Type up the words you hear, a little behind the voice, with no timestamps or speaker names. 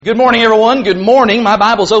Good morning, everyone. Good morning. My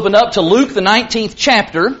Bible's opened up to Luke, the 19th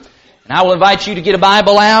chapter. And I will invite you to get a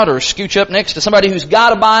Bible out or scooch up next to somebody who's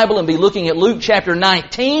got a Bible and be looking at Luke chapter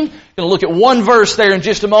 19. Going to look at one verse there in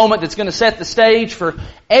just a moment that's going to set the stage for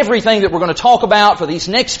everything that we're going to talk about for these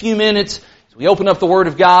next few minutes as we open up the Word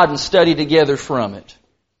of God and study together from it.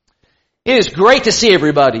 It is great to see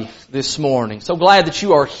everybody this morning. So glad that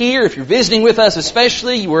you are here. If you're visiting with us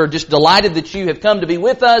especially, we're just delighted that you have come to be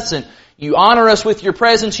with us and you honor us with your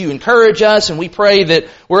presence, you encourage us, and we pray that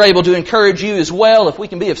we're able to encourage you as well. If we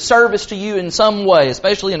can be of service to you in some way,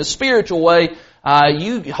 especially in a spiritual way,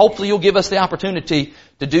 hopefully you'll give us the opportunity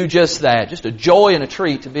to do just that. Just a joy and a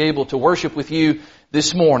treat to be able to worship with you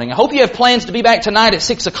this morning. I hope you have plans to be back tonight at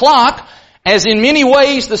 6 o'clock. As in many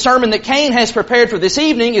ways, the sermon that Kane has prepared for this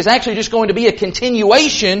evening is actually just going to be a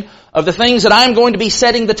continuation of the things that I'm going to be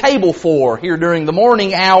setting the table for here during the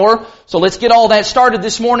morning hour. So let's get all that started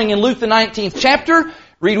this morning in Luke the 19th chapter.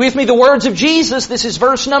 Read with me the words of Jesus. This is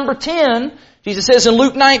verse number 10. Jesus says in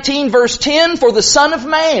Luke 19 verse 10, "For the Son of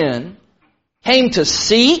Man came to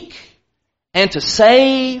seek and to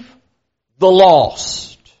save the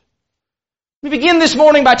lost." We begin this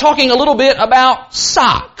morning by talking a little bit about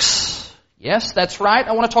socks. Yes, that's right.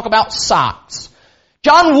 I want to talk about socks.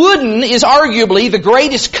 John Wooden is arguably the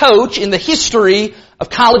greatest coach in the history of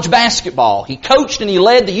college basketball. He coached and he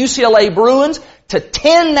led the UCLA Bruins to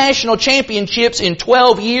 10 national championships in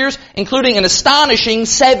 12 years, including an astonishing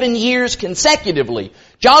 7 years consecutively.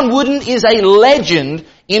 John Wooden is a legend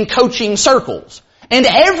in coaching circles. And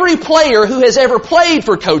every player who has ever played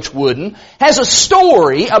for Coach Wooden has a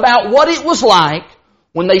story about what it was like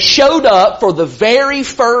when they showed up for the very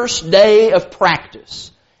first day of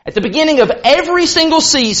practice. At the beginning of every single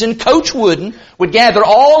season, Coach Wooden would gather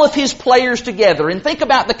all of his players together, and think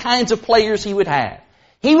about the kinds of players he would have.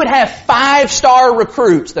 He would have 5-star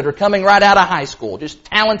recruits that are coming right out of high school, just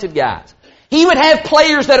talented guys. He would have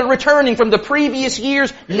players that are returning from the previous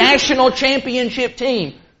year's national championship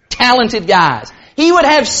team, talented guys. He would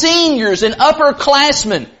have seniors and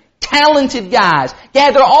upperclassmen, talented guys.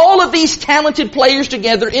 Gather all of these talented players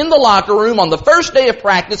together in the locker room on the first day of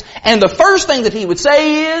practice, and the first thing that he would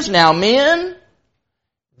say is, "Now men,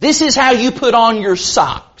 this is how you put on your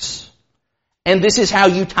socks, and this is how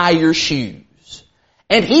you tie your shoes."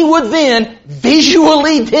 And he would then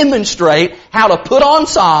visually demonstrate how to put on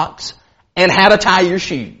socks and how to tie your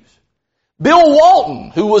shoes. Bill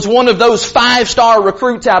Walton, who was one of those 5-star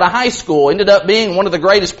recruits out of high school, ended up being one of the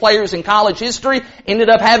greatest players in college history, ended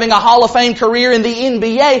up having a Hall of Fame career in the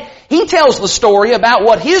NBA. He tells the story about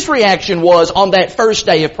what his reaction was on that first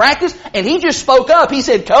day of practice, and he just spoke up. He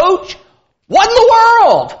said, "Coach, what in the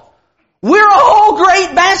world? We're all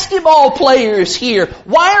great basketball players here.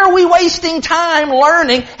 Why are we wasting time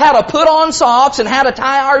learning how to put on socks and how to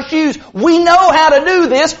tie our shoes? We know how to do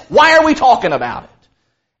this. Why are we talking about it?"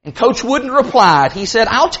 And Coach Wooden replied, he said,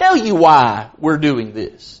 "I'll tell you why we're doing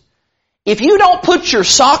this. If you don't put your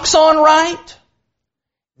socks on right,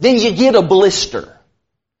 then you get a blister.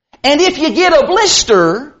 And if you get a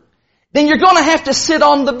blister, then you're going to have to sit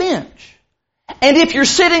on the bench. And if you're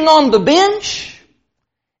sitting on the bench,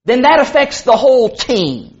 then that affects the whole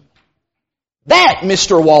team. That,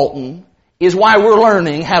 Mr. Walton, is why we're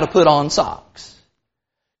learning how to put on socks."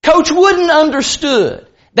 Coach Wooden understood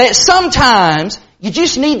that sometimes you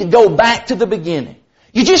just need to go back to the beginning.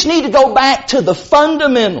 You just need to go back to the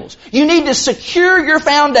fundamentals. You need to secure your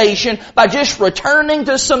foundation by just returning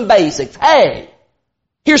to some basics. Hey,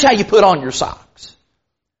 here's how you put on your socks.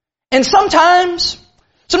 And sometimes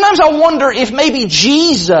I wonder if maybe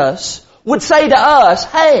Jesus would say to us,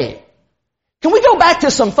 hey, can we go back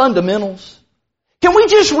to some fundamentals? Can we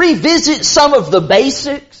just revisit some of the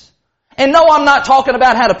basics? And no, I'm not talking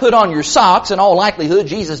about how to put on your socks. In all likelihood,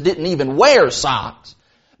 Jesus didn't even wear socks.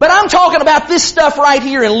 But I'm talking about this stuff right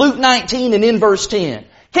here in Luke 19 and in verse 10.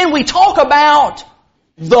 Can we talk about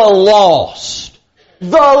the lost?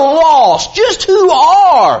 The lost. Just who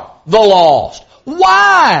are the lost?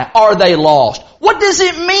 Why are they lost? What does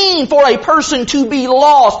it mean for a person to be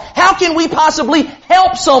lost? How can we possibly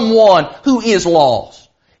help someone who is lost?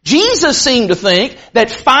 Jesus seemed to think that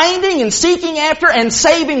finding and seeking after and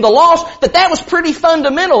saving the lost, that was pretty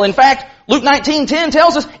fundamental. In fact, Luke 19:10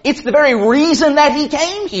 tells us it's the very reason that He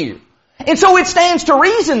came here. And so it stands to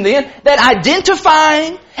reason then that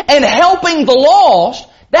identifying and helping the lost,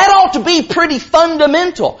 that ought to be pretty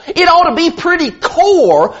fundamental. It ought to be pretty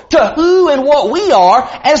core to who and what we are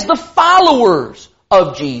as the followers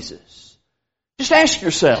of Jesus. Just ask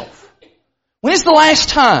yourself, when is the last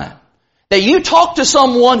time that you talked to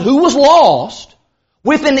someone who was lost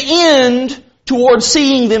with an end towards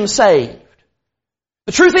seeing them saved?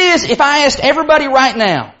 The truth is, if I asked everybody right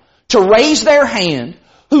now to raise their hand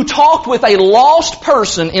who talked with a lost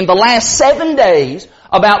person in the last 7 days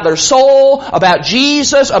about their soul, about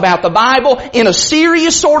Jesus, about the Bible, in a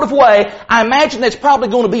serious sort of way, I imagine that's probably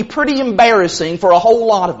going to be pretty embarrassing for a whole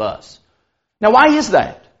lot of us. Now, why is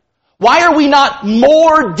that? Why are we not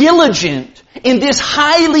more diligent in this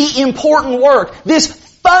highly important work, this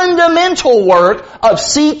fundamental work of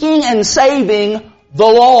seeking and saving the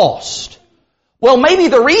lost? Well, maybe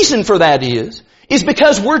the reason for that is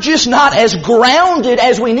because we're just not as grounded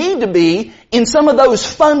as we need to be in some of those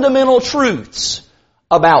fundamental truths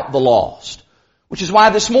about the lost. Which is why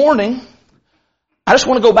this morning, I just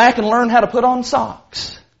want to go back and learn how to put on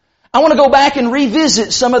socks. I want to go back and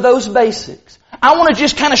revisit some of those basics. I want to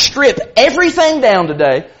just kind of strip everything down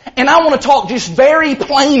today, and I want to talk just very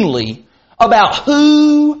plainly about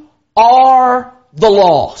who are the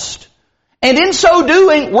lost. And in so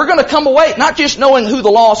doing, we're going to come away not just knowing who the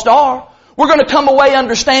lost are, we're going to come away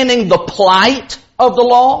understanding the plight of the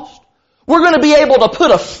lost. We're going to be able to put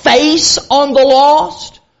a face on the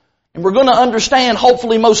lost. And we're going to understand,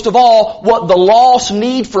 hopefully most of all, what the lost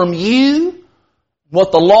need from you,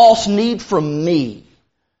 what the lost need from me.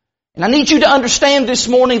 And I need you to understand this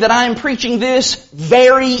morning that I am preaching this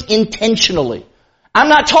very intentionally. I'm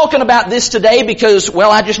not talking about this today because, well,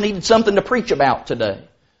 I just needed something to preach about today.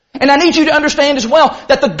 And I need you to understand as well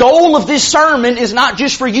that the goal of this sermon is not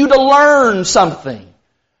just for you to learn something.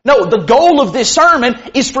 No, the goal of this sermon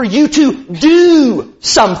is for you to do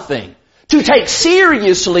something. To take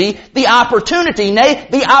seriously the opportunity, nay,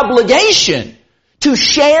 the obligation to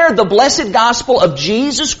share the blessed gospel of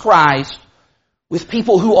Jesus Christ with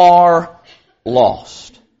people who are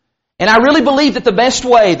lost. And I really believe that the best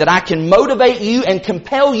way that I can motivate you and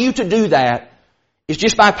compel you to do that is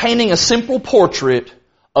just by painting a simple portrait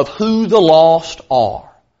of who the lost are.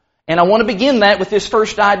 And I want to begin that with this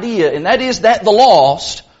first idea, and that is that the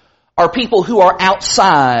lost are people who are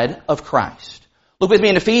outside of Christ. Look with me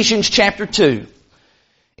in Ephesians chapter 2.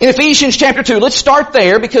 In Ephesians chapter 2, let's start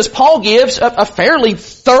there because Paul gives a fairly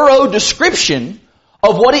thorough description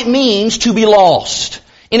of what it means to be lost.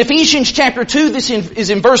 In Ephesians chapter 2, this is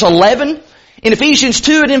in verse 11. In Ephesians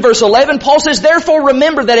 2 and in verse 11, Paul says, "Therefore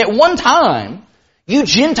remember that at one time, you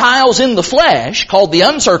Gentiles in the flesh, called the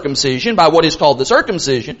uncircumcision by what is called the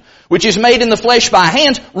circumcision, which is made in the flesh by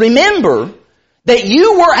hands, remember that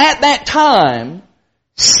you were at that time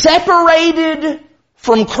separated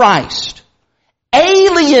from Christ,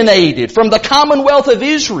 alienated from the commonwealth of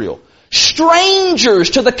Israel,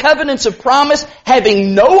 strangers to the covenants of promise,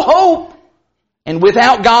 having no hope and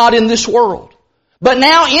without God in this world. But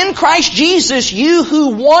now in Christ Jesus, you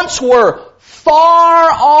who once were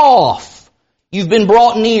far off, you've been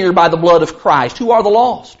brought near by the blood of Christ." Who are the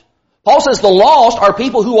lost? Paul says the lost are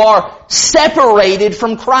people who are separated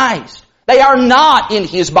from Christ. They are not in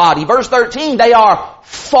His body. Verse 13, they are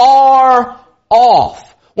far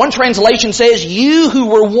off. One translation says, you who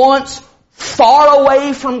were once far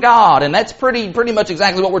away from God. And that's pretty much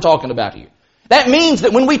exactly what we're talking about here. That means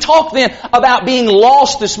that when we talk then about being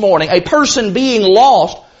lost this morning, a person being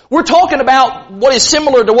lost, we're talking about what is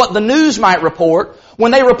similar to what the news might report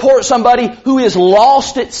when they report somebody who is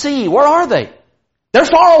lost at sea. Where are they? They're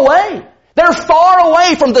far away. They're far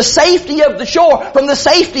away from the safety of the shore, from the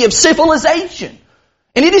safety of civilization.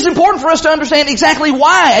 And it is important for us to understand exactly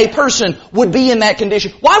why a person would be in that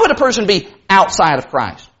condition. Why would a person be outside of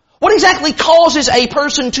Christ? What exactly causes a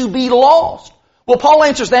person to be lost? Well, Paul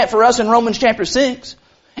answers that for us in Romans chapter 6.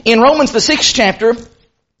 In Romans the 6th chapter,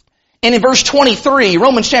 and in verse 23,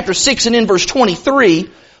 Romans chapter 6 and in verse 23,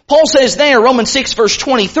 Paul says there, Romans 6 verse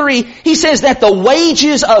 23, he says that the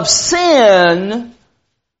wages of sin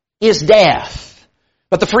is death,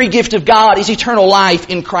 but the free gift of God is eternal life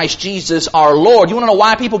in Christ Jesus our Lord. You want to know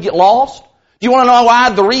why people get lost? Do you want to know why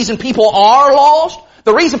the reason people are lost?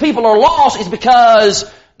 The reason people are lost is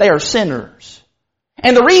because they are sinners.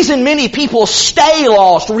 And the reason many people stay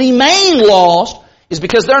lost, remain lost, is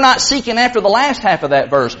because they're not seeking after the last half of that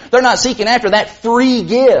verse. They're not seeking after that free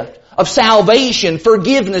gift of salvation,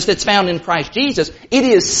 forgiveness that's found in Christ Jesus. It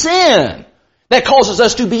is sin that causes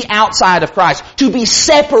us to be outside of Christ, to be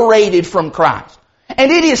separated from Christ. And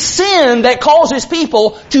it is sin that causes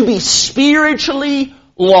people to be spiritually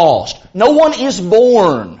lost. No one is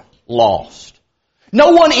born lost.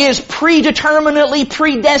 No one is predeterminately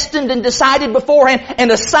predestined and decided beforehand and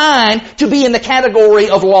assigned to be in the category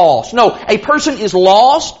of lost. No, a person is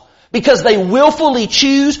lost because they willfully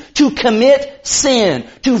choose to commit sin,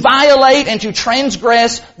 to violate and to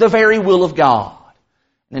transgress the very will of God.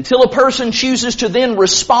 And until a person chooses to then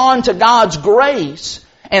respond to God's grace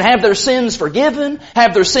and have their sins forgiven,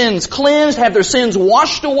 have their sins cleansed, have their sins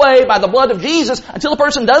washed away by the blood of Jesus, until a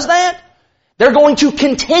person does that, they're going to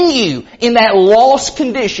continue in that lost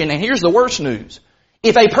condition. And here's the worst news.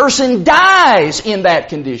 If a person dies in that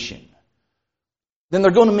condition, then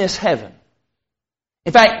they're going to miss heaven.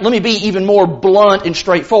 In fact, let me be even more blunt and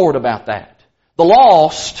straightforward about that. The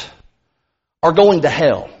lost are going to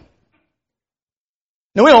hell.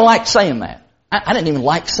 Now, we don't like saying that. I didn't even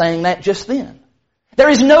like saying that just then. There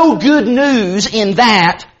is no good news in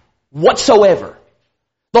that whatsoever.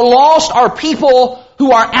 The lost are people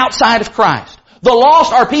who are outside of Christ. The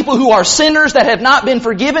lost are people who are sinners that have not been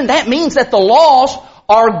forgiven. That means that the lost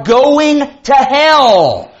are going to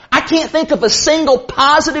hell. I can't think of a single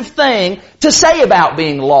positive thing to say about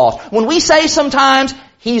being lost. When we say sometimes,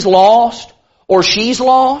 he's lost or she's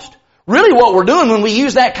lost, really what we're doing when we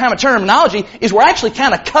use that kind of terminology is we're actually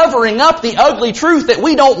kind of covering up the ugly truth that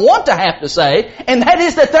we don't want to have to say, and that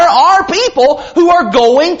is that there are people who are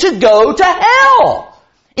going to go to hell.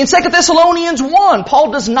 In 2 Thessalonians 1,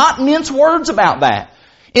 Paul does not mince words about that.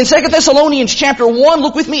 In 2 Thessalonians chapter 1,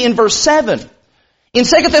 look with me in verse 7. In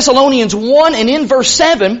 2 Thessalonians 1 and in verse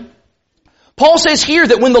 7, Paul says here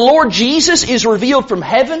that when the Lord Jesus is revealed from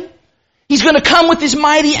heaven, He's going to come with His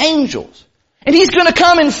mighty angels. And He's going to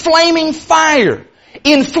come in flaming fire,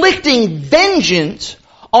 inflicting vengeance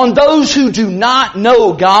on those who do not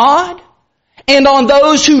know God and on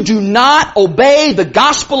those who do not obey the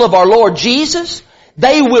gospel of our Lord Jesus.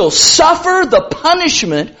 They will suffer the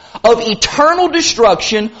punishment of eternal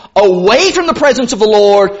destruction away from the presence of the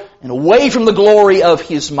Lord and away from the glory of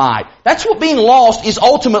His might. That's what being lost is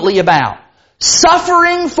ultimately about.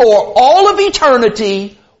 Suffering for all of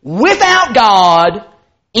eternity without God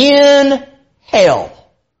in hell.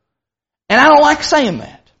 And I don't like saying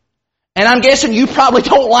that. And I'm guessing you probably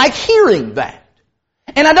don't like hearing that.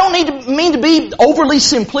 And I don't mean to be overly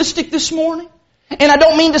simplistic this morning. And I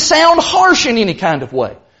don't mean to sound harsh in any kind of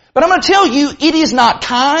way. But I'm going to tell you, it is not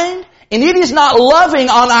kind and it is not loving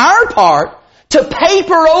on our part to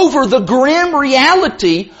paper over the grim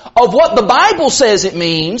reality of what the Bible says it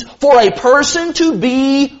means for a person to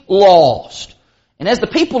be lost. And as the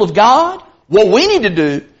people of God, what we need to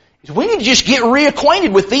do is we need to just get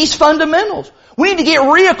reacquainted with these fundamentals. We need to get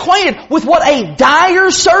reacquainted with what a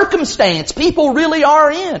dire circumstance people really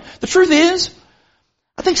are in. The truth is,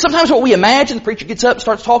 I think sometimes what we imagine, the preacher gets up and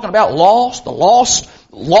starts talking about the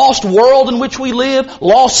lost world in which we live,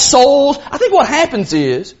 lost souls. I think what happens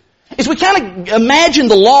is we kind of imagine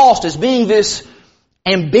the lost as being this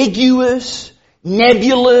ambiguous,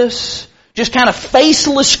 nebulous, just kind of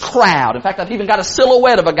faceless crowd. In fact, I've even got a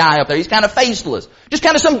silhouette of a guy up there. He's kind of faceless. Just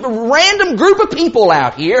kind of some random group of people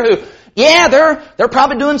out here who, yeah, they're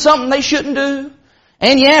probably doing something they shouldn't do.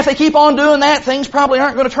 And yeah, if they keep on doing that, things probably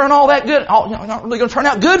aren't going to turn all that good. Not really going to turn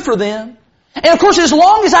out good for them. And of course, as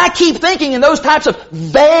long as I keep thinking in those types of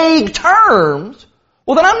vague terms,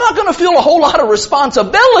 well, then I'm not going to feel a whole lot of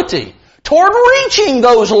responsibility toward reaching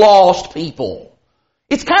those lost people.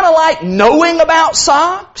 It's kind of like knowing about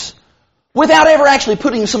socks without ever actually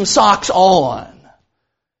putting some socks on.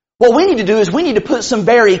 What we need to do is we need to put some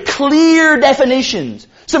very clear definitions,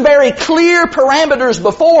 some very clear parameters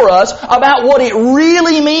before us about what it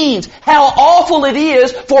really means, how awful it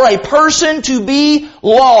is for a person to be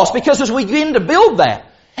lost. Because as we begin to build that,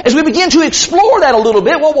 as we begin to explore that a little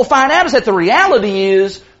bit, what we'll find out is that the reality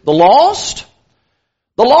is the lost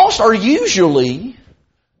are usually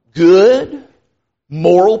good,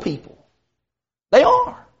 moral people. They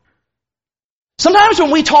are. Sometimes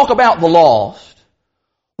when we talk about the lost,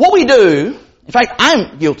 what we do, in fact,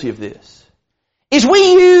 I'm guilty of this, is let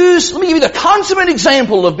me give you the consummate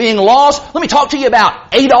example of being lost. Let me talk to you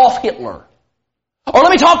about Adolf Hitler. Or let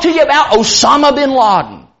me talk to you about Osama bin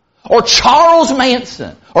Laden. Or Charles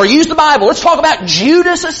Manson. Or use the Bible. Let's talk about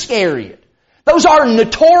Judas Iscariot. Those are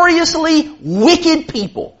notoriously wicked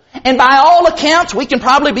people. And by all accounts, we can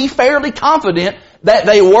probably be fairly confident that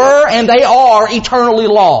they were and they are eternally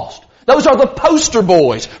lost. Those are the poster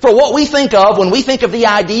boys for what we think of when we think of the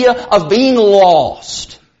idea of being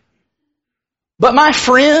lost. But my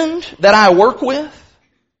friend that I work with,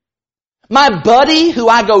 my buddy who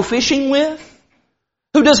I go fishing with,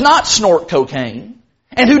 who does not snort cocaine,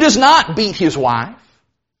 and who does not beat his wife,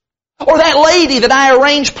 or that lady that I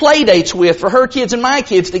arrange play dates with for her kids and my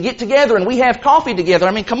kids to get together and we have coffee together.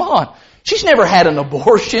 I mean, come on. She's never had an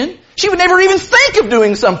abortion. She would never even think of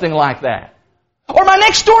doing something like that. Or my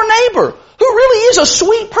next door neighbor, who really is a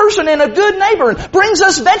sweet person and a good neighbor and brings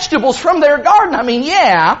us vegetables from their garden. I mean,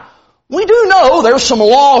 yeah, we do know there's some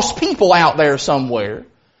lost people out there somewhere.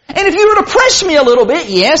 And if you were to press me a little bit,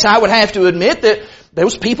 yes, I would have to admit that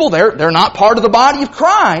those people, they're not part of the body of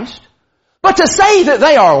Christ. But to say that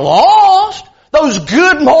they are lost, those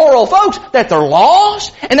good moral folks, that they're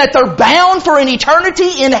lost and that they're bound for an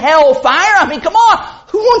eternity in hellfire, I mean, come on,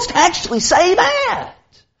 who wants to actually say that?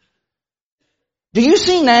 Do you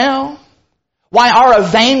see now why our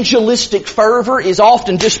evangelistic fervor is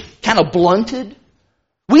often just kind of blunted?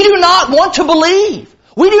 We do not want to believe.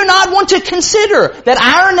 We do not want to consider that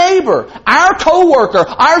our neighbor, our coworker,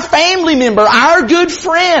 our family member, our good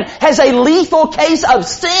friend has a lethal case of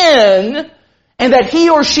sin and that he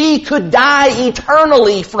or she could die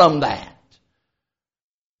eternally from that.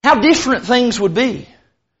 How different things would be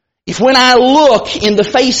if when I look in the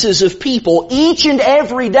faces of people each and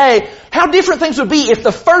every day, how different things would be if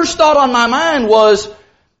the first thought on my mind was,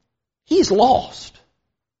 he's lost.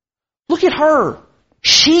 Look at her.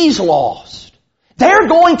 She's lost. They're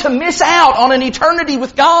going to miss out on an eternity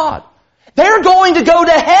with God. They're going to go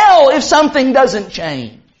to hell if something doesn't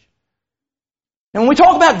change. And when we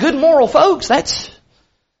talk about good moral folks, that's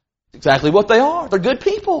exactly what they are. They're good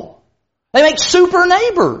people. They make super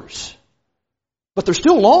neighbors. But they're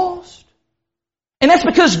still lost. And that's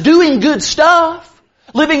because doing good stuff,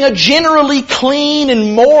 living a generally clean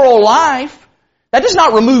and moral life, that does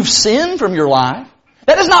not remove sin from your life.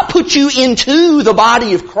 That does not put you into the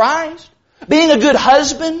body of Christ. Being a good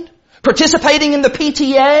husband, participating in the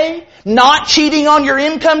PTA, not cheating on your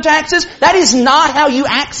income taxes, that is not how you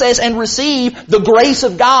access and receive the grace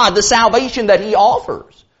of God, the salvation that He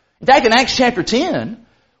offers. In fact, in Acts chapter 10,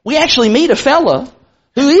 we actually meet a fella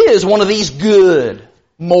who is one of these good,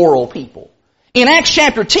 moral people. In Acts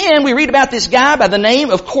chapter 10, we read about this guy by the name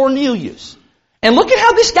of Cornelius. And look at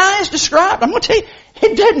how this guy is described. I'm going to tell you,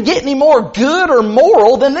 it doesn't get any more good or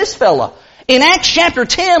moral than this fella. In Acts chapter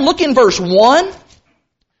 10, look in verse 1.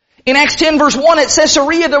 In Acts 10 verse 1, at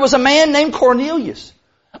Caesarea there was a man named Cornelius,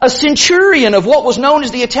 a centurion of what was known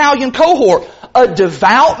as the Italian cohort, a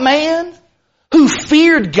devout man who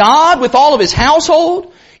feared God with all of his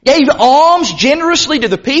household, gave alms generously to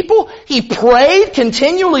the people. He prayed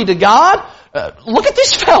continually to God. Look at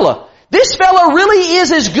this fella. This fella really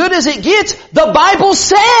is as good as it gets. The Bible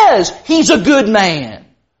says he's a good man.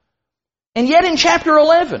 And yet in chapter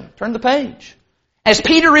 11, turn the page, as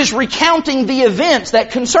Peter is recounting the events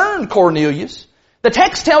that concerned Cornelius, the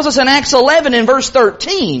text tells us in Acts 11 in verse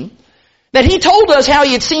 13 that he told us how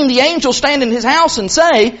he had seen the angel stand in his house and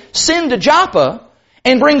say, send to Joppa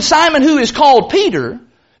and bring Simon who is called Peter,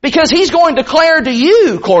 because he's going to declare to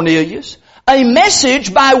you, Cornelius, a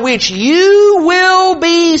message by which you will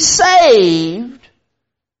be saved,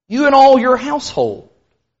 you and all your household.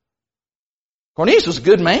 Cornelius was a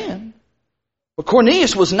good man. But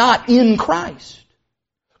Cornelius was not in Christ.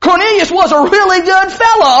 Cornelius was a really good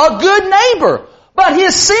fellow, a good neighbor, but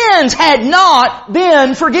his sins had not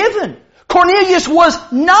been forgiven. Cornelius was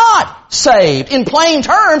not saved. In plain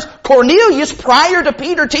terms, Cornelius, prior to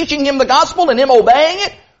Peter teaching him the gospel and him obeying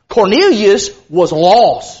it, Cornelius was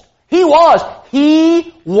lost. He was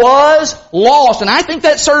lost. And I think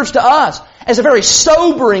that serves to us as a very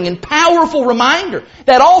sobering and powerful reminder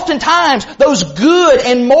that oftentimes those good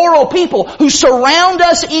and moral people who surround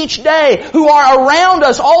us each day, who are around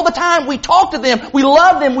us all the time, we talk to them, we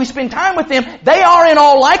love them, we spend time with them, they are in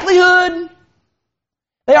all likelihood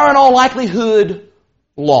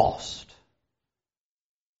lost.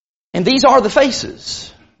 And these are the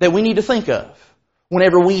faces that we need to think of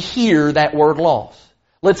whenever we hear that word lost.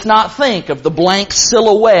 Let's not think of the blank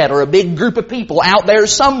silhouette or a big group of people out there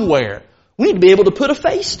somewhere. We need to be able to put a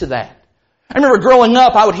face to that. I remember growing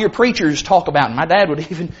up, I would hear preachers talk about, and my dad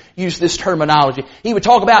would even use this terminology, he would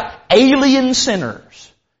talk about alien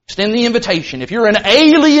sinners. Extend the invitation. If you're an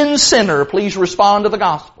alien sinner, please respond to the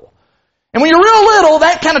gospel. And when you're real little,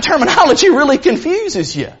 that kind of terminology really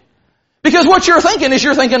confuses you. Because what you're thinking is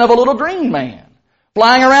you're thinking of a little green man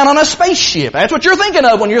flying around on a spaceship. That's what you're thinking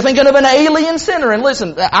of when you're thinking of an alien sinner. And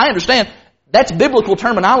listen, I understand that's biblical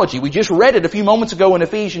terminology. We just read it a few moments ago in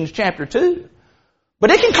Ephesians chapter 2.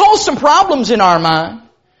 But it can cause some problems in our mind.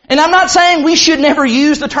 And I'm not saying we should never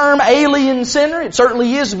use the term alien sinner. It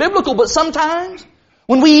certainly is biblical, but sometimes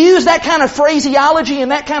when we use that kind of phraseology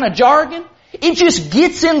and that kind of jargon, it just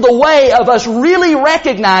gets in the way of us really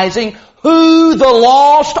recognizing who the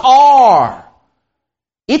lost are.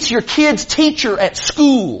 It's your kid's teacher at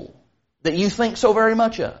school that you think so very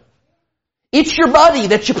much of. It's your buddy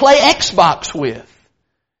that you play Xbox with.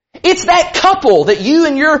 It's that couple that you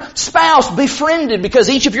and your spouse befriended because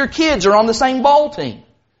each of your kids are on the same ball team.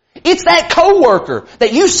 It's that coworker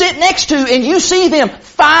that you sit next to and you see them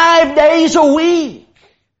 5 days a week.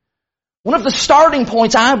 One of the starting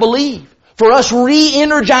points, I believe, for us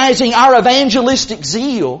re-energizing our evangelistic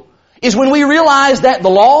zeal is when we realize that the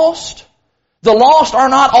lost are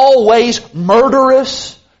not always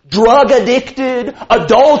murderous, drug addicted,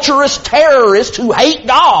 adulterous terrorists who hate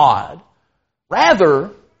God.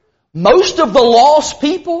 Rather, most of the lost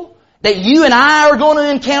people that you and I are going to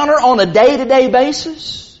encounter on a day-to-day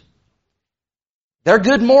basis, they're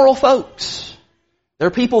good moral folks. They're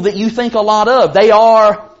people that you think a lot of. They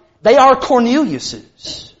are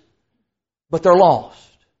Corneliuses, but they're lost.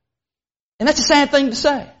 And that's a sad thing to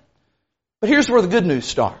say. But here's where the good news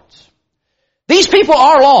starts. These people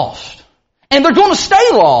are lost, and they're going to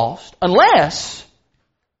stay lost unless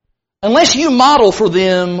you model for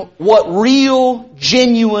them what real,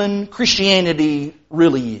 genuine Christianity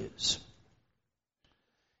really is.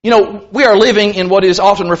 You know, we are living in what is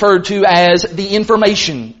often referred to as the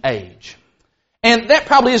information age. And that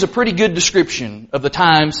probably is a pretty good description of the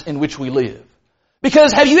times in which we live.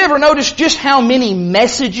 Because have you ever noticed just how many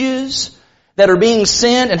messages that are being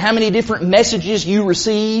sent and how many different messages you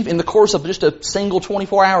receive in the course of just a single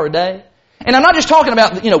 24-hour day? And I'm not just talking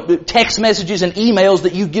about, text messages and emails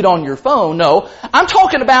that you get on your phone. No, I'm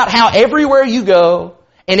talking about how everywhere you go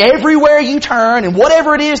and everywhere you turn and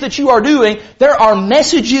whatever it is that you are doing, there are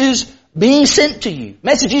messages being sent to you,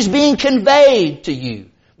 messages being conveyed to you.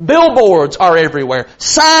 Billboards are everywhere.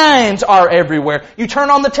 Signs are everywhere. You turn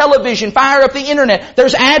on the television, fire up the internet.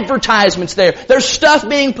 There's advertisements there. There's stuff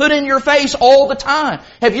being put in your face all the time.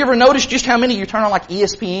 Have you ever noticed just how many you turn on like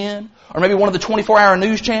ESPN or maybe one of the 24-hour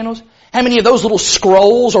news channels? How many of those little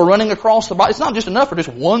scrolls are running across the bottom? It's not just enough for just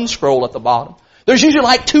one scroll at the bottom. There's usually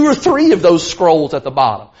like 2 or 3 of those scrolls at the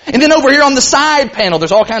bottom. And then over here on the side panel,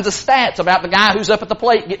 there's all kinds of stats about the guy who's up at the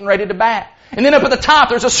plate getting ready to bat. And then up at the top,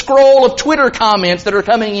 there's a scroll of Twitter comments that are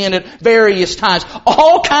coming in at various times.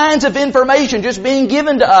 All kinds of information just being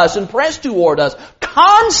given to us and pressed toward us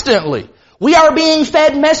constantly. We are being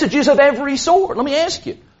fed messages of every sort. Let me ask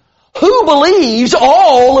you, who believes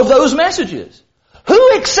all of those messages?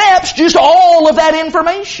 Who accepts just all of that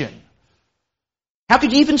information? How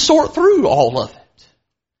could you even sort through all of it?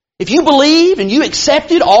 If you believe and you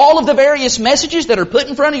accepted all of the various messages that are put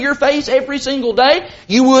in front of your face every single day,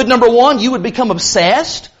 you would, number one, you would become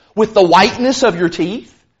obsessed with the whiteness of your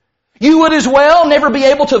teeth. You would as well never be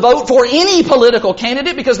able to vote for any political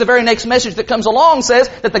candidate because the very next message that comes along says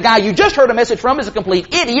that the guy you just heard a message from is a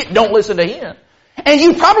complete idiot. Don't listen to him. And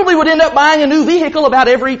you probably would end up buying a new vehicle about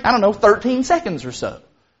every, 13 seconds or so.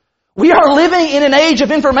 We are living in an age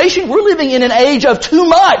of information. We're living in an age of too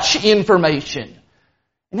much information.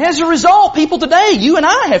 And as a result, people today, you and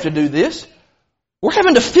I have to do this. We're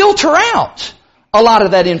having to filter out a lot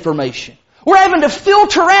of that information. We're having to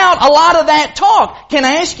filter out a lot of that talk. Can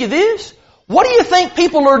I ask you this? What do you think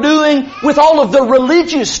people are doing with all of the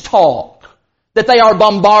religious talk that they are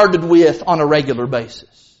bombarded with on a regular basis?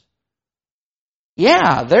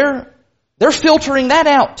 Yeah, they're filtering that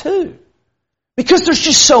out too. Because there's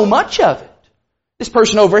just so much of it. This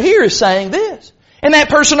person over here is saying this. And that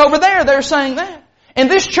person over there, they're saying that. And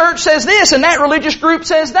this church says this, and that religious group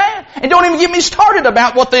says that. And don't even get me started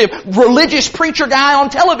about what the religious preacher guy on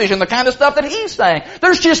television, the kind of stuff that he's saying.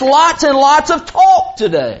 There's just lots and lots of talk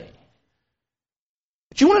today.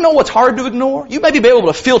 But you want to know what's hard to ignore? You may be able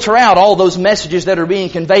to filter out all those messages that are being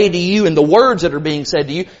conveyed to you and the words that are being said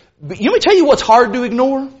to you. But let me tell you what's hard to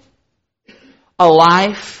ignore. A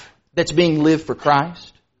life that's being lived for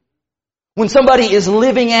Christ. When somebody is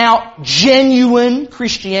living out genuine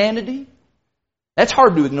Christianity, that's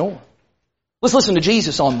hard to ignore. Let's listen to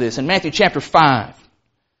Jesus on this in Matthew chapter 5.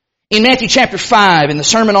 In Matthew chapter 5, in the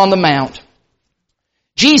Sermon on the Mount,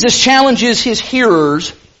 Jesus challenges his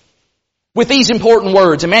hearers with these important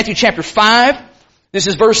words. In Matthew chapter 5, this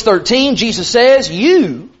is verse 13, Jesus says,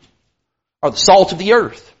 "You are the salt of the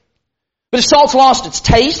earth. But if salt's lost its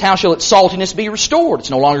taste, how shall its saltiness be restored? It's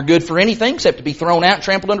no longer good for anything except to be thrown out and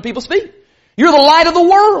trampled under people's feet. You're the light of the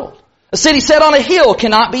world. A city set on a hill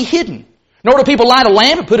cannot be hidden. Nor do people light a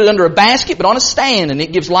lamp and put it under a basket, but on a stand, and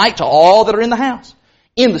it gives light to all that are in the house.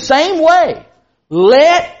 In the same way,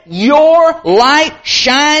 let your light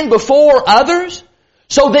shine before others,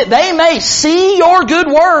 so that they may see your good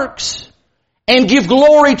works and give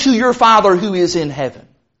glory to your Father who is in heaven."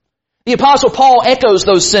 The Apostle Paul echoes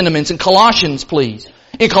those sentiments in Colossians, please.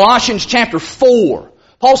 In Colossians chapter 4,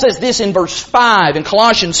 Paul says this in verse 5. In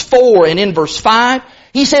Colossians 4 and in verse 5,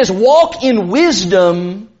 he says, "Walk in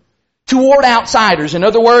wisdom toward outsiders." In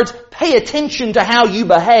other words, pay attention to how you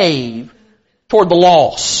behave toward the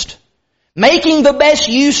lost. "Making the best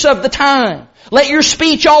use of the time. Let your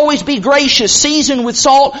speech always be gracious, seasoned with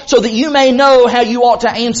salt, so that you may know how you ought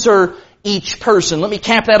to answer each person." Let me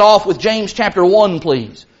cap that off with James chapter 1,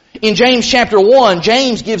 please. In James chapter 1,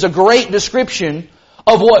 James gives a great description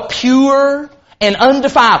of what pure and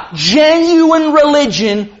undefiled, genuine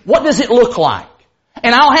religion, what does it look like?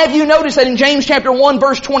 And I'll have you notice that in James chapter 1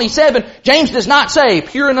 verse 27, James does not say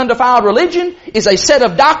pure and undefiled religion is a set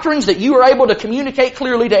of doctrines that you are able to communicate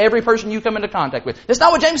clearly to every person you come into contact with. That's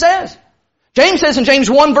not what James says. James says in James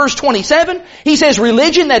 1 verse 27, he says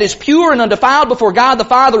religion that is pure and undefiled before God the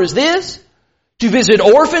Father is this, to visit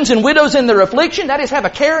orphans and widows in their affliction, that is have a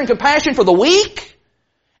care and compassion for the weak,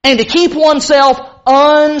 and to keep oneself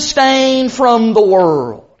unstained from the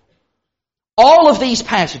world. All of these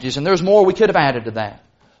passages, and there's more we could have added to that,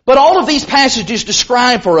 but all of these passages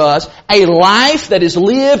describe for us a life that is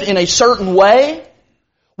lived in a certain way,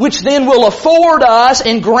 which then will afford us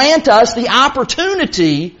and grant us the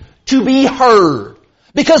opportunity to be heard.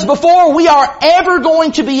 Because before we are ever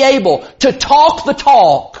going to be able to talk the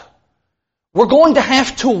talk, we're going to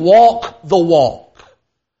have to walk the walk.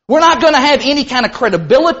 We're not going to have any kind of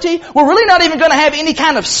credibility. We're really not even going to have any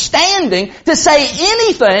kind of standing to say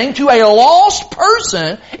anything to a lost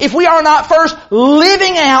person if we are not first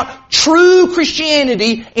living out true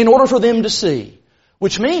Christianity in order for them to see.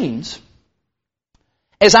 Which means,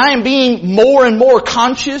 as I am being more and more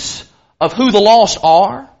conscious of who the lost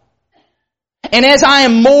are, and as I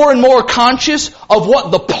am more and more conscious of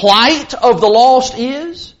what the plight of the lost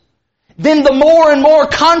is, then the more and more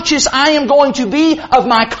conscious I am going to be of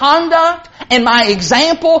my conduct and my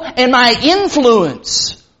example and my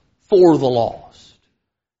influence for the lost.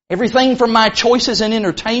 Everything from my choices in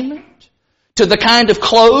entertainment, to the kind of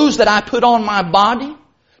clothes that I put on my body,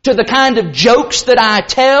 to the kind of jokes that I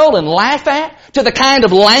tell and laugh at, to the kind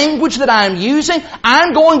of language that I am using,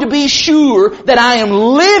 I'm going to be sure that I am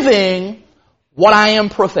living what I am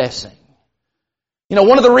professing. You know,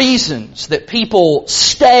 one of the reasons that people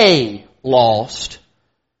stay lost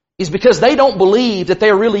is because they don't believe that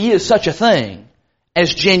there really is such a thing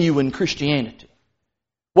as genuine Christianity.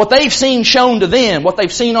 What they've seen shown to them, what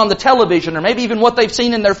they've seen on the television, or maybe even what they've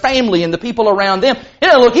seen in their family and the people around them, it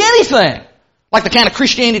doesn't look anything like the kind of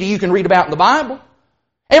Christianity you can read about in the Bible.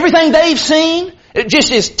 Everything they've seen, it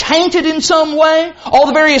just is tainted in some way. All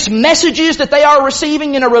the various messages that they are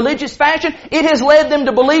receiving in a religious fashion, it has led them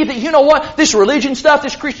to believe that, you know what, this religion stuff,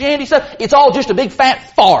 this Christianity stuff, it's all just a big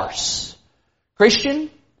fat farce. Christian, you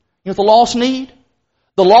know what the lost need?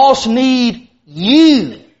 The lost need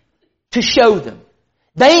you to show them.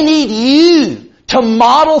 They need you to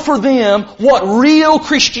model for them what real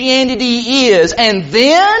Christianity is. And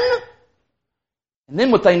then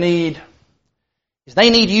what they need is they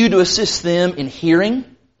need you to assist them in hearing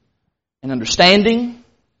and understanding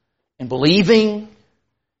and believing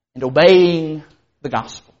and obeying the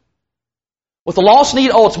gospel. What the lost need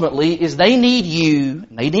ultimately is they need you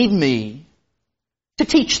and they need me to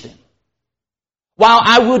teach them. While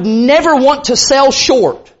I would never want to sell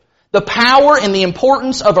short the power and the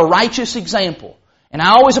importance of a righteous example, and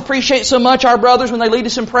I always appreciate so much our brothers when they lead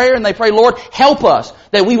us in prayer and they pray, Lord, help us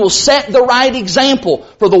that we will set the right example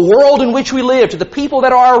for the world in which we live, to the people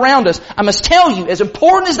that are around us. I must tell you, as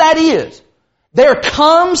important as that is, there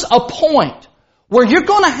comes a point where you're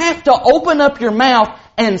going to have to open up your mouth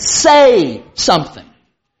and say something.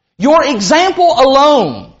 Your example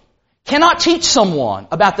alone cannot teach someone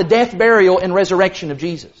about the death, burial, and resurrection of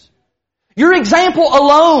Jesus. Your example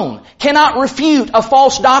alone cannot refute a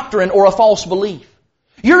false doctrine or a false belief.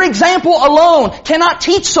 Your example alone cannot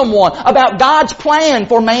teach someone about God's plan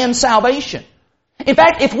for man's salvation. In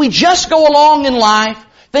fact, if we just go along in life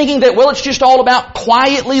thinking that, well, it's just all about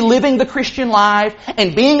quietly living the Christian life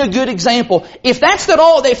and being a good example, if that's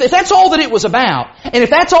all that it was about, and if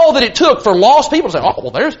that's all that it took for lost people to say, oh,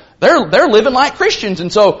 well, they're living like Christians,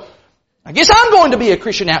 and so I guess I'm going to be a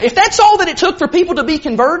Christian now. If that's all that it took for people to be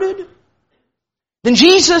converted, then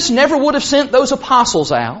Jesus never would have sent those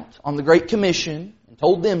apostles out on the Great Commission and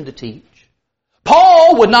told them to teach.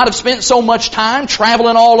 Paul would not have spent so much time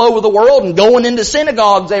traveling all over the world and going into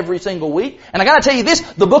synagogues every single week. And I got to tell you this,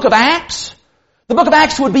 the book of Acts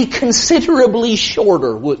would be considerably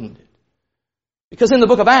shorter, wouldn't it? Because in the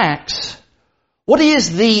book of Acts, what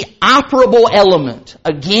is the operable element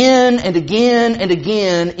again and again and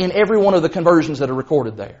again in every one of the conversions that are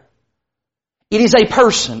recorded there? It is a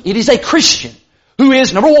person, it is a Christian who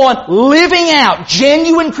is, number one, living out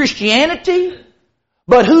genuine Christianity,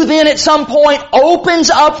 but who then at some point opens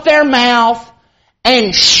up their mouth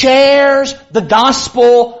and shares the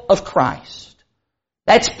gospel of Christ.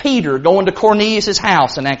 That's Peter going to Cornelius'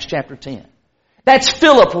 house in Acts chapter 10. That's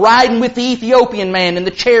Philip riding with the Ethiopian man in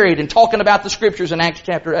the chariot and talking about the scriptures in Acts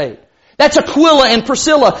chapter 8. That's Aquila and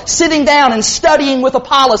Priscilla sitting down and studying with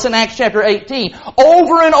Apollos in Acts chapter 18.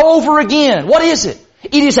 Over and over again. What is it?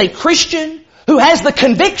 It is a Christian who has the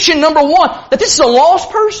conviction, number one, that this is a lost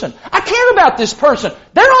person. I care about this person.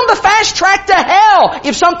 They're on the fast track to hell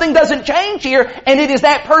if something doesn't change here. And it is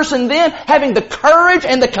that person then having the courage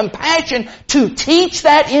and the compassion to teach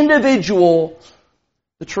that individual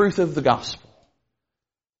the truth of the gospel.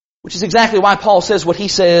 Which is exactly why Paul says what he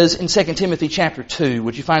says in 2 Timothy chapter 2.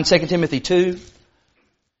 Would you find 2 Timothy 2?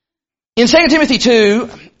 In 2 Timothy 2,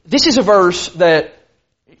 this is a verse that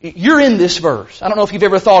you're in this verse. I don't know if you've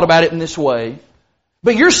ever thought about it in this way,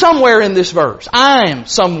 but you're somewhere in this verse. I am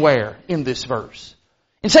somewhere in this verse.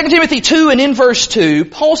 In 2 Timothy 2 and in verse 2,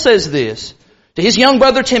 Paul says this to his young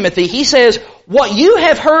brother Timothy. He says, "What you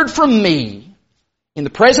have heard from me in the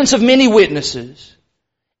presence of many witnesses,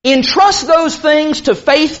 entrust those things to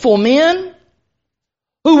faithful men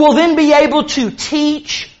who will then be able to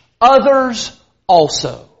teach others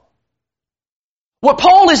also." What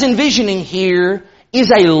Paul is envisioning here is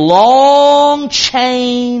a long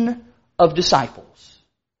chain of disciples.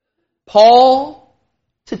 Paul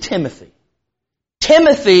to Timothy.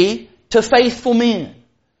 Timothy to faithful men.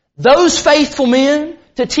 Those faithful men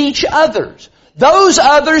to teach others. Those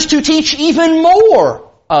others to teach even more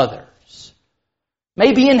others.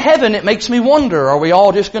 Maybe in heaven it makes me wonder, are we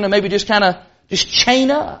all just going to maybe just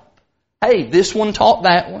chain up? Hey, this one taught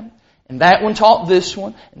that one, and that one taught this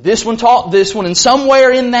one, and this one taught this one, and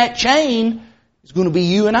somewhere in that chain is going to be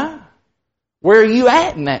you and I. Where are you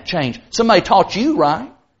at in that chain? Somebody taught you,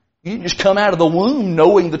 right? You didn't just come out of the womb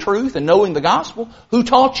knowing the truth and knowing the gospel. Who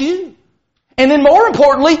taught you? And then more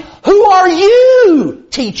importantly, who are you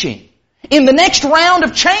teaching? In the next round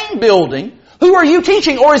of chain building, who are you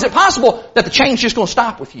teaching? Or is it possible that the chain's just going to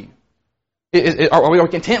stop with you? Are we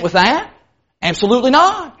content with that? Absolutely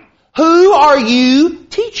not. Who are you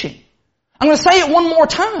teaching? I'm going to say it one more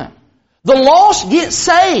time. The lost get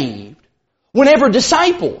saved whenever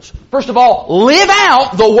disciples, first of all, live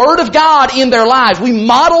out the Word of God in their lives. We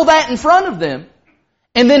model that in front of them.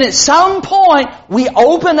 And then at some point, we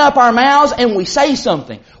open up our mouths and we say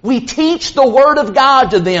something. We teach the Word of God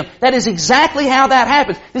to them. That is exactly how that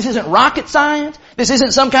happens. This isn't rocket science. This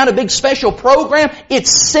isn't some kind of big special program.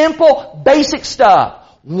 It's simple, basic stuff.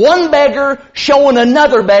 One beggar showing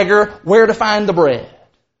another beggar where to find the bread.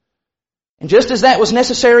 And just as that was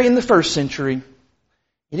necessary in the first century,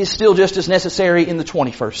 it is still just as necessary in the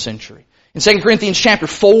 21st century. In 2 Corinthians chapter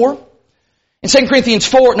 4, in 2 Corinthians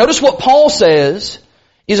 4, notice what Paul says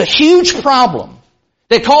is a huge problem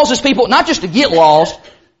that causes people not just to get lost,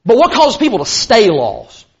 but what causes people to stay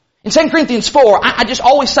lost. In 2 Corinthians 4, I just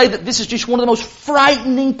always say that this is just one of the most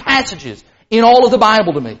frightening passages in all of the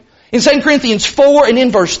Bible to me. In 2 Corinthians 4 and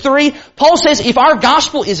in verse 3, Paul says, if our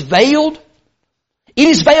gospel is veiled, it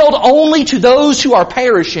is veiled only to those who are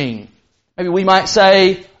perishing. Maybe we might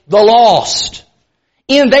say, the lost.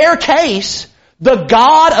 In their case, the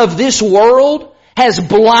God of this world has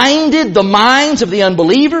blinded the minds of the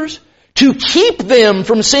unbelievers to keep them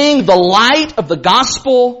from seeing the light of the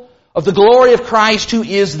gospel of the glory of Christ, who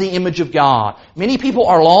is the image of God. Many people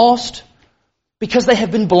are lost because they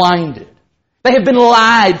have been blinded. They have been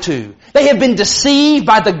lied to. They have been deceived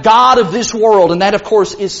by the God of this world, and that, of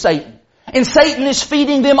course, is Satan. And Satan is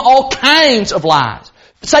feeding them all kinds of lies.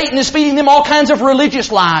 Satan is feeding them all kinds of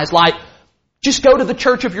religious lies, like, just go to the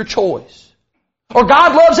church of your choice. Or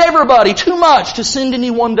God loves everybody too much to send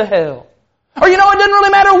anyone to hell. Or, it doesn't really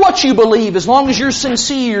matter what you believe as long as you're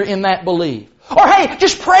sincere in that belief. Or, hey,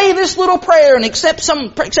 just pray this little prayer and accept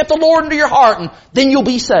the Lord into your heart, and then you'll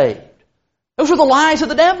be saved. Those are the lies of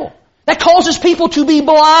the devil. That causes people to be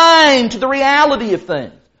blind to the reality of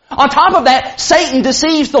things. On top of that, Satan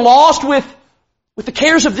deceives the lost with the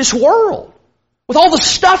cares of this world, with all the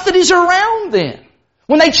stuff that is around them.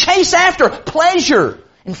 When they chase after pleasure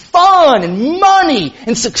and fun and money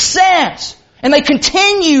and success, and they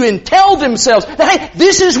continue and tell themselves that, hey,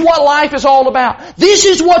 this is what life is all about. This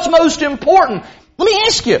is what's most important. Let me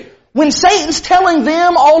ask you, when Satan's telling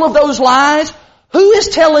them all of those lies, who is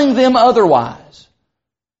telling them otherwise?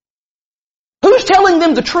 Who's telling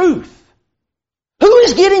them the truth? Who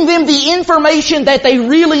is getting them the information that they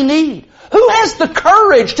really need? Who has the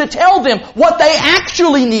courage to tell them what they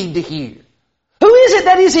actually need to hear? Who is it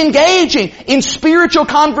that is engaging in spiritual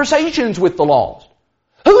conversations with the lost?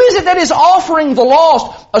 Who is it that is offering the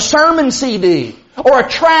lost a sermon CD or a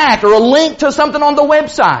tract or a link to something on the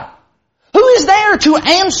website? Who is there to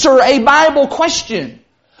answer a Bible question?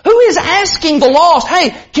 Who is asking the lost,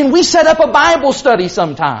 hey, can we set up a Bible study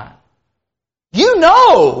sometime? You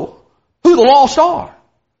know who the lost are.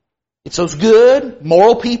 It's those good,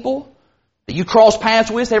 moral people that you cross paths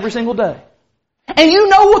with every single day. And you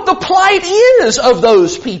know what the plight is of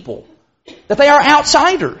those people. That they are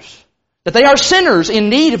outsiders. That they are sinners in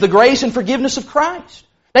need of the grace and forgiveness of Christ.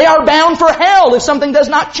 They are bound for hell if something does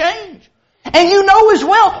not change. And you know as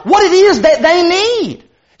well what it is that they need.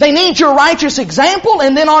 They need your righteous example,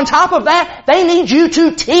 and then on top of that, they need you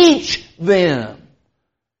to teach them.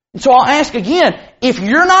 And so I'll ask again, if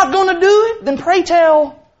you're not going to do it, then pray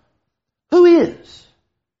tell, who is?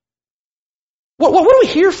 What are we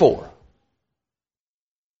here for?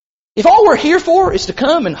 If all we're here for is to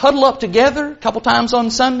come and huddle up together a couple times on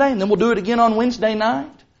Sunday, and then we'll do it again on Wednesday night,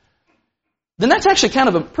 then that's actually kind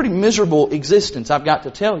of a pretty miserable existence, I've got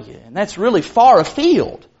to tell you. And that's really far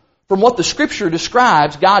afield from what the Scripture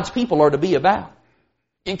describes God's people are to be about.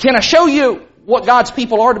 And can I show you what God's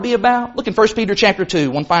people are to be about? Look in 1 Peter chapter 2,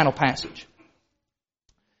 one final passage.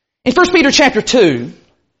 In 1 Peter chapter 2,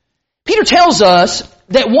 Peter tells us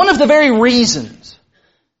that one of the very reasons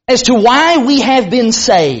as to why we have been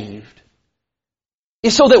saved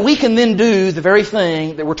is so that we can then do the very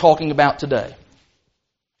thing that we're talking about today.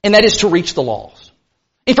 And that is to reach the lost.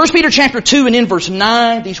 In 1 Peter chapter 2 and in verse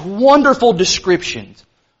 9, these wonderful descriptions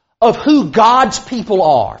of who God's people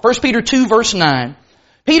are. 1 Peter 2 verse 9.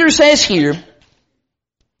 Peter says here,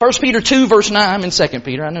 1 Peter 2 verse 9 and 2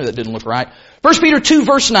 Peter, I knew that didn't look right. 1 Peter 2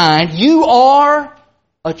 verse 9, you are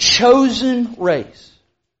a chosen race.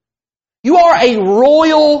 You are a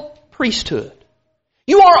royal priesthood.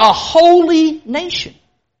 You are a holy nation.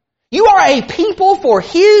 You are a people for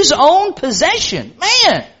His own possession.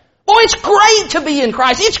 Man, boy, it's great to be in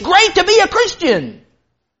Christ. It's great to be a Christian.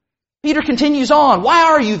 Peter continues on. Why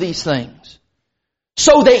are you these things?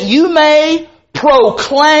 So that you may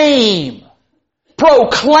proclaim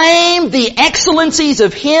the excellencies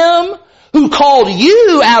of Him who called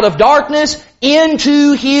you out of darkness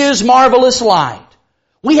into His marvelous light.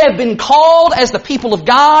 We have been called as the people of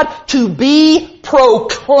God to be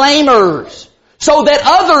proclaimers, so that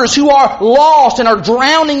others who are lost and are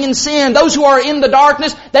drowning in sin, those who are in the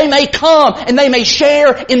darkness, they may come and they may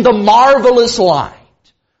share in the marvelous light.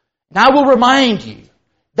 And I will remind you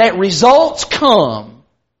that results come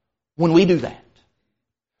when we do that.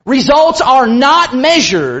 Results are not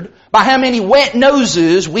measured by how many wet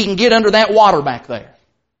noses we can get under that water back there.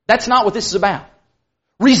 That's not what this is about.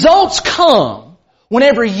 Results come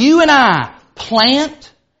whenever you and I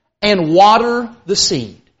plant and water the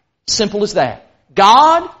seed. Simple as that.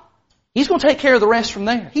 God, He's going to take care of the rest from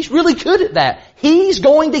there. He's really good at that. He's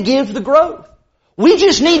going to give the growth. We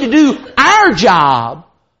just need to do our job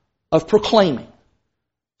of proclaiming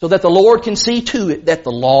so that the Lord can see to it that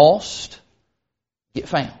the lost get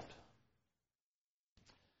found.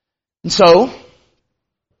 And so,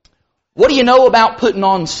 what do you know about putting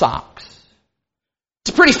on socks? It's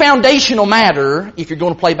a pretty foundational matter if you're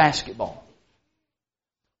going to play basketball.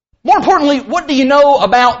 More importantly, what do you know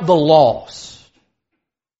about the lost?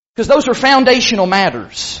 Because those are foundational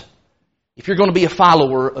matters if you're going to be a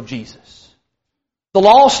follower of Jesus. The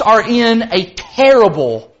lost are in a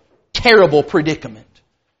terrible, terrible predicament.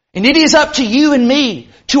 And it is up to you and me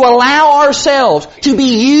to allow ourselves to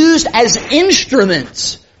be used as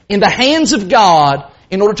instruments in the hands of God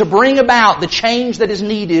in order to bring about the change that is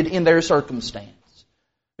needed in their circumstance.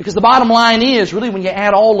 Because the bottom line is, really when you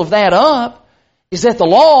add all of that up, is that the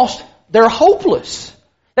lost, they're hopeless.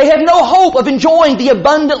 They have no hope of enjoying the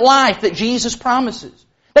abundant life that Jesus promises.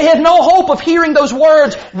 They have no hope of hearing those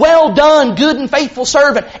words, well done, good and faithful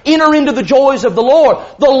servant, enter into the joys of the Lord.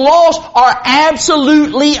 The lost are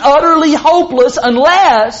absolutely, utterly hopeless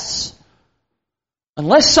unless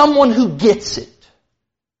someone who gets it,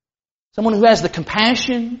 someone who has the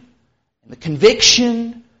compassion and the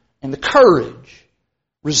conviction and the courage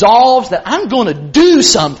resolves that I'm going to do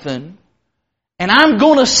something and I'm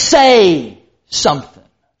going to say something.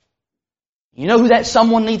 You know who that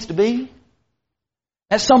someone needs to be?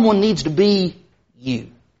 That someone needs to be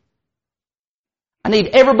you. I need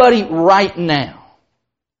everybody right now.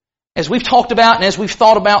 As we've talked about and as we've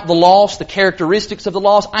thought about the lost, the characteristics of the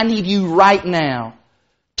lost, I need you right now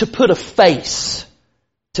to put a face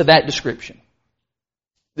to that description.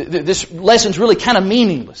 This lesson's really kind of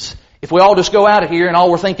meaningless if we all just go out of here and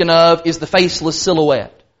all we're thinking of is the faceless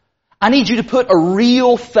silhouette. I need you to put a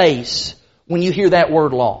real face when you hear that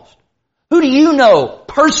word lost. Who do you know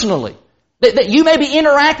personally that you maybe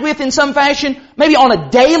interact with in some fashion, maybe on a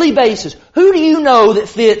daily basis? Who do you know that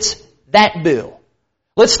fits that bill?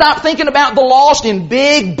 Let's stop thinking about the lost in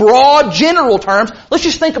big, broad, general terms. Let's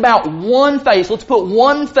just think about one face. Let's put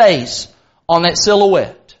one face on that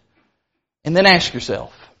silhouette. And then ask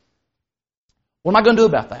yourself, what am I going to do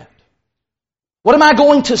about that? What am I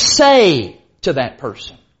going to say to that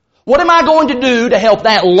person? What am I going to do to help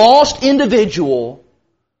that lost individual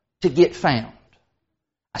to get found?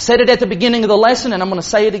 I said it at the beginning of the lesson, and I'm going to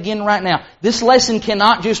say it again right now. This lesson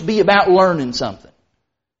cannot just be about learning something.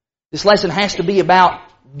 This lesson has to be about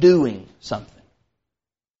doing something.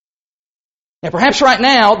 Now, perhaps right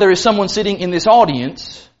now, there is someone sitting in this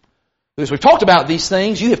audience who, as we've talked about these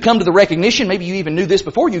things, you have come to the recognition, maybe you even knew this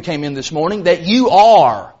before you came in this morning, that you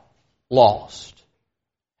are lost.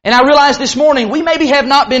 And I realize this morning, we maybe have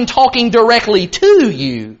not been talking directly to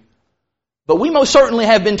you, but we most certainly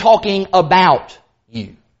have been talking about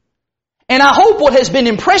you. And I hope what has been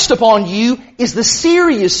impressed upon you is the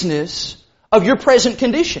seriousness of your present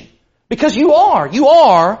condition. Because you are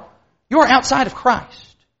outside of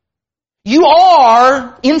Christ. You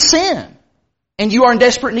are in sin. And you are in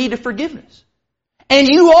desperate need of forgiveness. And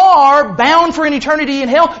you are bound for an eternity in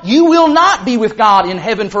hell. You will not be with God in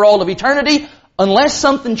heaven for all of eternity unless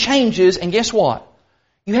something changes. And guess what?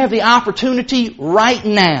 You have the opportunity right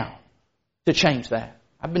now to change that.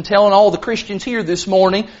 I've been telling all the Christians here this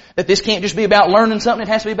morning that this can't just be about learning something,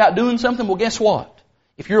 it has to be about doing something. Well, guess what?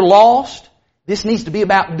 If you're lost, this needs to be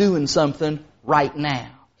about doing something right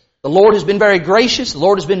now. The Lord has been very gracious. The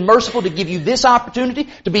Lord has been merciful to give you this opportunity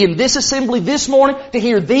to be in this assembly this morning, to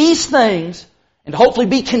hear these things, and to hopefully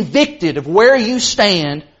be convicted of where you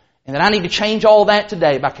stand, and that I need to change all that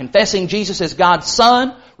today by confessing Jesus as God's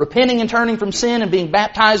Son, repenting and turning from sin, and being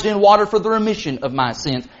baptized in water for the remission of my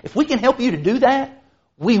sins. If we can help you to do that,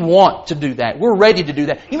 we want to do that. We're ready to do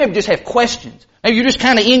that. You maybe just have questions. Maybe you're just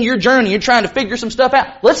kind of in your journey. You're trying to figure some stuff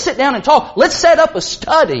out. Let's sit down and talk. Let's set up a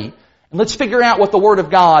study and let's figure out what the Word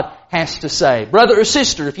of God has to say. Brother or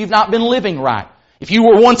sister, if you've not been living right, if you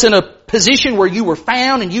were once in a position where you were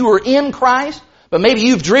found and you were in Christ, but maybe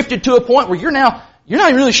you've drifted to a point where you're not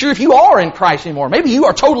even really sure if you are in Christ anymore. Maybe you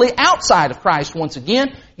are totally outside of Christ once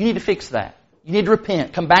again. You need to fix that. You need to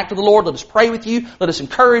repent. Come back to the Lord. Let us pray with you. Let us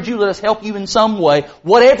encourage you. Let us help you in some way.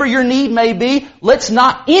 Whatever your need may be, let's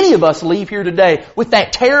not any of us leave here today with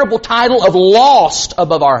that terrible title of lost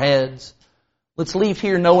above our heads. Let's leave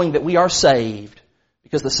here knowing that we are saved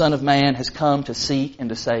because the Son of Man has come to seek and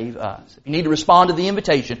to save us. If you need to respond to the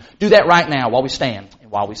invitation, do that right now while we stand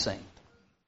and while we sing.